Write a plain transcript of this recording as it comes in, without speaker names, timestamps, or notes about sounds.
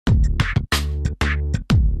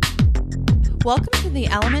Welcome to the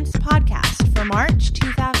Elements Podcast for March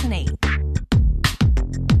 2008.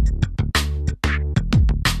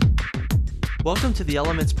 Welcome to the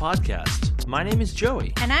Elements Podcast. My name is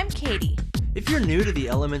Joey. And I'm Katie. If you're new to the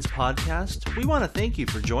Elements Podcast, we want to thank you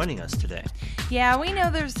for joining us today. Yeah, we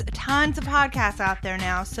know there's tons of podcasts out there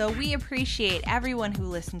now, so we appreciate everyone who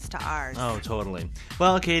listens to ours. Oh, totally.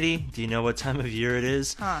 Well, Katie, do you know what time of year it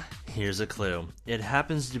is? Here's a clue. It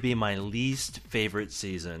happens to be my least favorite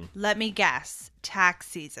season. Let me guess. Tax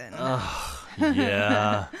season. Ugh,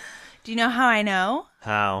 yeah. Do you know how I know?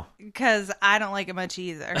 How? Because I don't like it much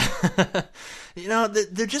either. You know,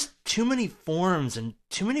 there are just too many forms and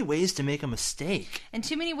too many ways to make a mistake. And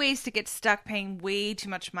too many ways to get stuck paying way too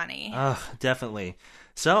much money. Definitely.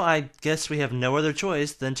 So I guess we have no other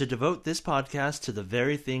choice than to devote this podcast to the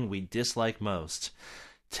very thing we dislike most.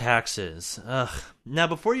 Taxes. Ugh. Now,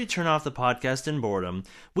 before you turn off the podcast in boredom,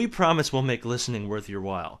 we promise we'll make listening worth your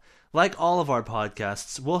while. Like all of our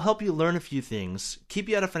podcasts, we'll help you learn a few things, keep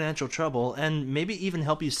you out of financial trouble, and maybe even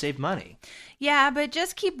help you save money. Yeah, but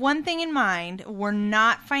just keep one thing in mind. We're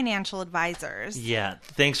not financial advisors. Yeah,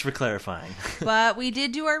 thanks for clarifying. But we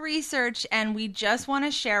did do our research, and we just want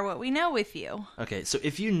to share what we know with you. Okay, so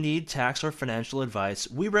if you need tax or financial advice,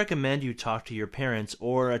 we recommend you talk to your parents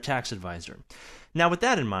or a tax advisor. Now, with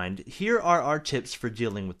that in mind, here are our tips for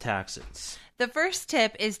dealing with taxes. The first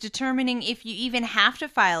tip is determining if you even have to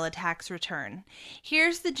file a tax return.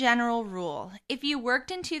 Here's the general rule. If you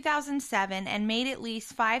worked in 2007 and made at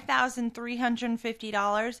least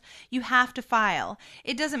 $5,350, you have to file.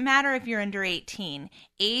 It doesn't matter if you're under 18.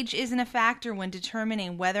 Age isn't a factor when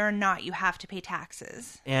determining whether or not you have to pay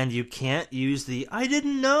taxes. And you can't use the "I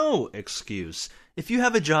didn't know" excuse. If you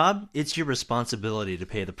have a job, it's your responsibility to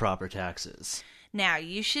pay the proper taxes. Now,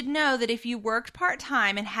 you should know that if you worked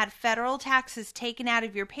part-time and had federal taxes taken out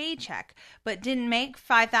of your paycheck but didn't make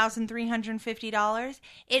 $5,350,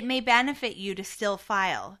 it may benefit you to still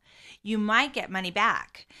file. You might get money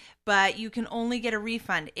back, but you can only get a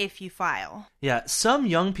refund if you file. Yeah, some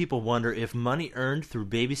young people wonder if money earned through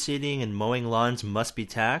babysitting and mowing lawns must be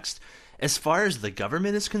taxed. As far as the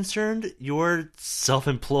government is concerned, you're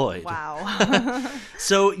self-employed. Wow.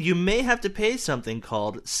 So you may have to pay something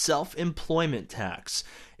called self-employment tax.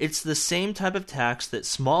 It's the same type of tax that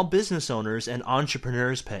small business owners and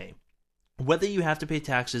entrepreneurs pay. Whether you have to pay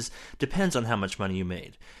taxes depends on how much money you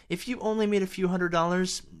made. If you only made a few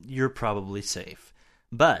 $100s, you're probably safe.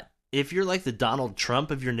 But if you're like the Donald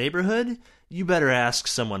Trump of your neighborhood, you better ask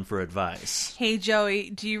someone for advice. Hey, Joey,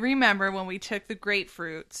 do you remember when we took the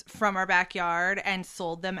grapefruits from our backyard and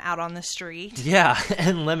sold them out on the street? Yeah,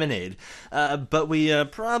 and lemonade. But we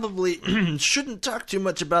probably shouldn't talk too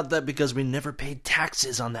much about that because we never paid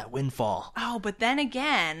taxes on that windfall. Oh, but then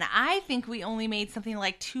again, I think we only made something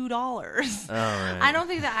like $2. All right. I don't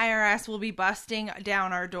think the IRS will be busting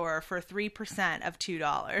down our door for 3% of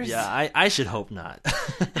 $2. Yeah, I should hope not.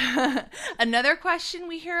 Another question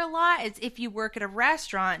we hear a lot is if you work at a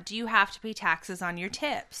restaurant, do you have to pay taxes on your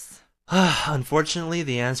tips? Unfortunately,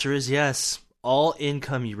 the answer is yes. All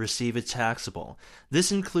income you receive is taxable.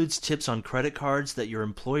 This includes tips on credit cards that your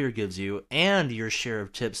employer gives you and your share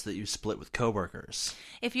of tips that you split with coworkers.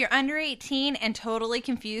 If you're under 18 and totally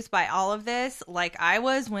confused by all of this, like I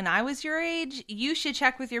was when I was your age, you should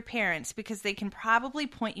check with your parents because they can probably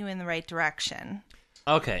point you in the right direction.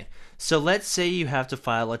 Okay, so let's say you have to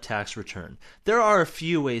file a tax return. There are a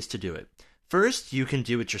few ways to do it. First, you can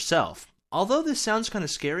do it yourself. Although this sounds kind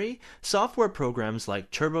of scary, software programs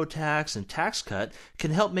like TurboTax and TaxCut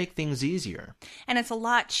can help make things easier. And it's a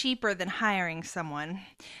lot cheaper than hiring someone.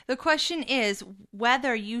 The question is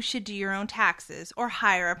whether you should do your own taxes or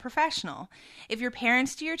hire a professional. If your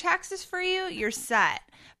parents do your taxes for you, you're set.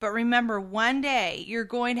 But remember, one day you're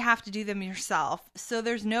going to have to do them yourself, so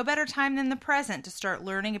there's no better time than the present to start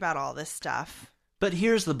learning about all this stuff. But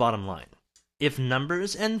here's the bottom line. If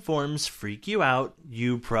numbers and forms freak you out,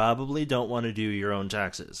 you probably don't want to do your own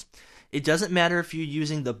taxes. It doesn't matter if you're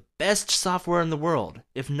using the best software in the world.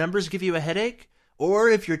 If numbers give you a headache, or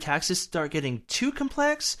if your taxes start getting too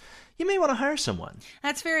complex, you may want to hire someone.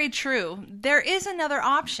 That's very true. There is another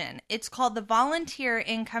option. It's called the Volunteer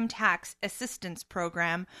Income Tax Assistance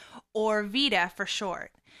Program, or VITA for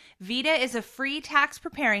short. VITA is a free tax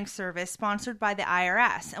preparing service sponsored by the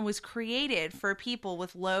IRS and was created for people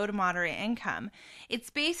with low to moderate income.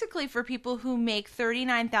 It's basically for people who make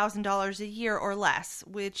 $39,000 a year or less,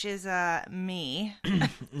 which is me.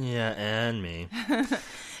 Yeah, and me.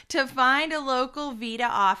 To find a local VITA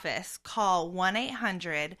office, call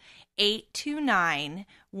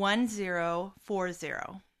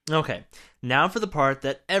 1-800-829-1040. Okay, now for the part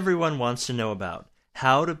that everyone wants to know about.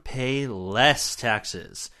 How to pay less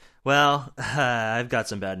taxes. Well, I've got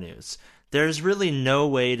some bad news. There's really no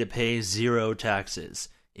way to pay zero taxes.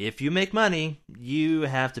 If you make money, you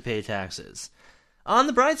have to pay taxes. On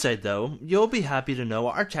the bright side, though, you'll be happy to know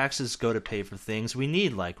our taxes go to pay for things we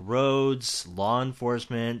need like roads, law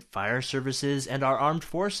enforcement, fire services, and our armed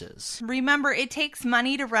forces. Remember, it takes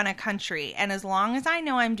money to run a country, and as long as I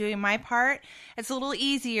know I'm doing my part, it's a little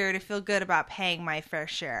easier to feel good about paying my fair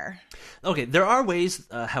share. Okay, there are ways,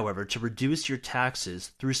 however, to reduce your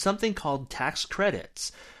taxes through something called tax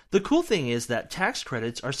credits. The cool thing is that tax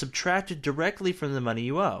credits are subtracted directly from the money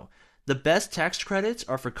you owe. The best tax credits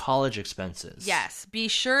are for college expenses. Yes, be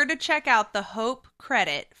sure to check out the HOPE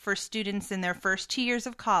credit for students in their first 2 years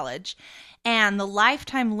of college and the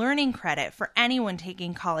lifetime learning credit for anyone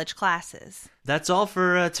taking college classes. That's all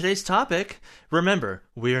for today's topic. Remember,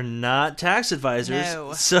 we're not tax advisors,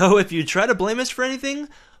 No. So if you try to blame us for anything,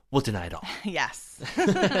 we'll deny it all. Yes.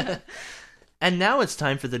 And now it's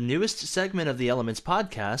time for the newest segment of the Elements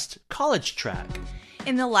podcast, College Track.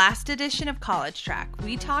 In the last edition of College Track,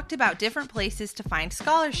 we talked about different places to find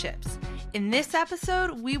scholarships. In this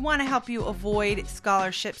episode, we want to help you avoid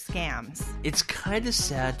scholarship scams. It's kind of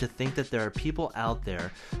sad to think that there are people out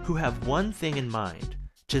there who have one thing in mind: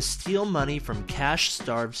 to steal money from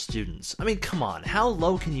cash-starved students. I mean, come on, how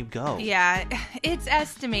low can you go? Yeah, it's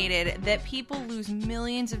estimated that people lose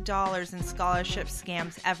millions of dollars in scholarship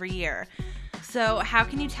scams every year. So how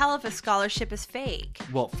can you tell if a scholarship is fake?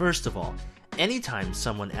 Well, first of all, anytime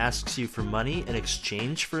someone asks you for money in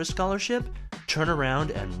exchange for a scholarship, turn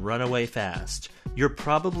around and run away fast. You're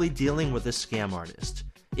probably dealing with a scam artist.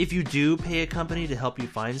 If you do pay a company to help you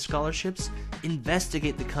find scholarships,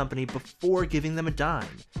 investigate the company before giving them a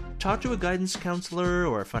dime. Talk to a guidance counselor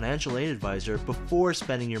or a financial aid advisor before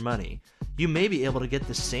spending your money. You may be able to get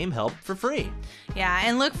the same help for free. Yeah,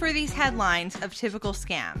 and look for these headlines of typical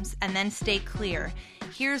scams, and then stay clear.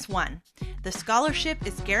 Here's one. The scholarship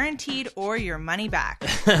is guaranteed or your money back.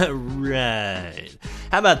 Right.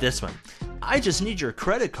 How about this one? I just need your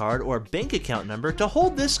credit card or bank account number to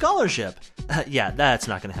hold this scholarship. Yeah, that's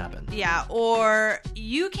not going to happen. Yeah, or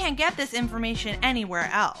you can't get this information anywhere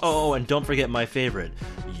else. Oh, and don't forget my favorite.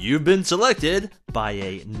 You've been selected by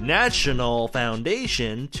a national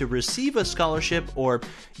foundation to receive a scholarship, or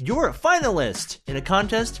you're a finalist in a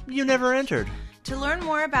contest you never entered. To learn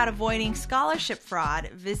more about avoiding scholarship fraud,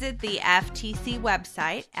 visit the FTC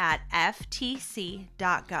website at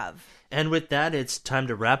ftc.gov. And with that, it's time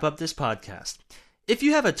to wrap up this podcast. If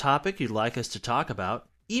you have a topic you'd like us to talk about,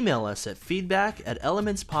 email us at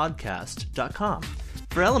feedback@elementspodcast.com.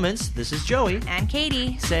 For Elements, this is Joey And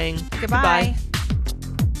Katie saying goodbye.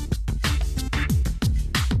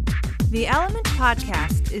 The Elements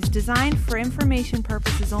podcast is designed for information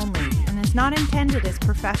purposes only and is not intended as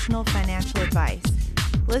professional financial advice.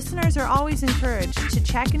 Listeners are always encouraged to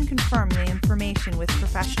check and confirm the information with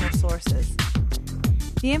professional sources.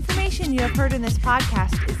 The information you have heard in this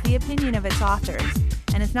podcast is the opinion of its authors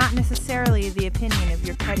and is not necessarily the opinion of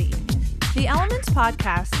your credit union. The Elements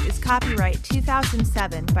podcast is copyright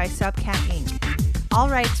 2007 by Subcat Inc. All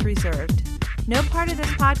rights reserved. No part of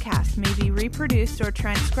this podcast may be reproduced or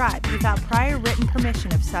transcribed without prior written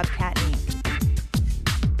permission of Subcat Inc.